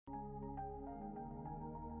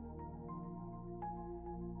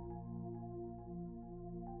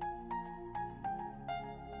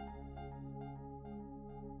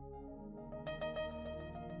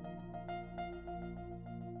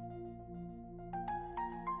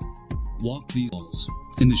Walk these halls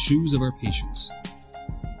in the shoes of our patients,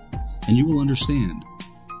 and you will understand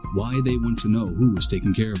why they want to know who is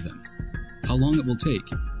taking care of them, how long it will take,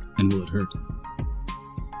 and will it hurt.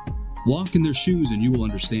 Walk in their shoes and you will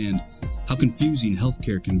understand how confusing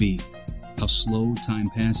healthcare can be, how slow time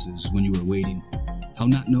passes when you are waiting, how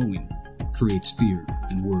not knowing creates fear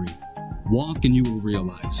and worry. Walk and you will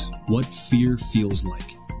realize what fear feels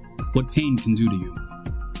like, what pain can do to you.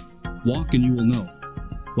 Walk and you will know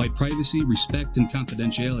why privacy, respect, and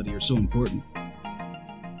confidentiality are so important.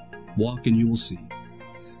 Walk and you will see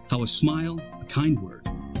how a smile, a kind word,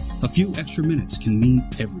 a few extra minutes can mean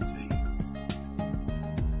everything.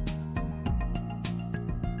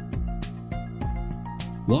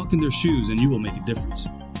 Walk in their shoes and you will make a difference.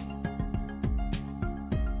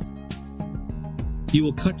 You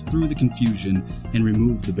will cut through the confusion and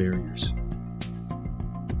remove the barriers.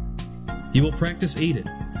 You will practice aid it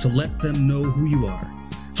to let them know who you are,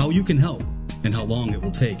 how you can help, and how long it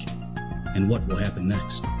will take, and what will happen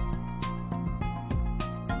next.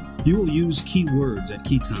 You will use key words at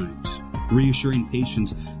key times, reassuring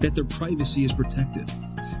patients that their privacy is protected,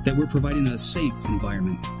 that we're providing a safe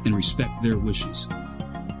environment and respect their wishes.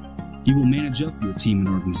 You will manage up your team and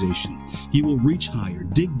organization. You will reach higher,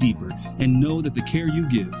 dig deeper, and know that the care you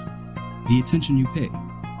give, the attention you pay,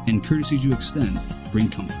 and courtesies you extend bring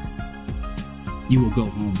comfort. You will go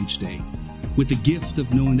home each day with the gift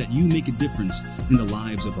of knowing that you make a difference in the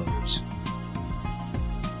lives of others.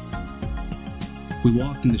 We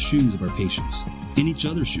walk in the shoes of our patients, in each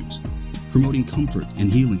other's shoes, promoting comfort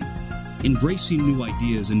and healing, embracing new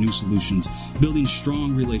ideas and new solutions, building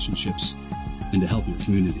strong relationships, and a healthier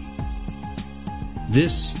community.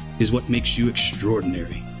 This is what makes you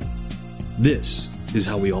extraordinary. This is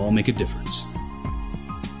how we all make a difference.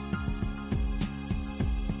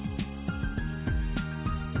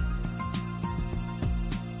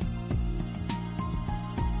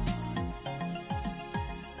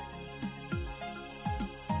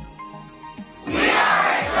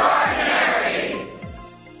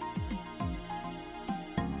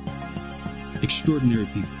 Extraordinary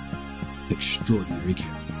people, extraordinary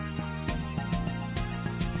care.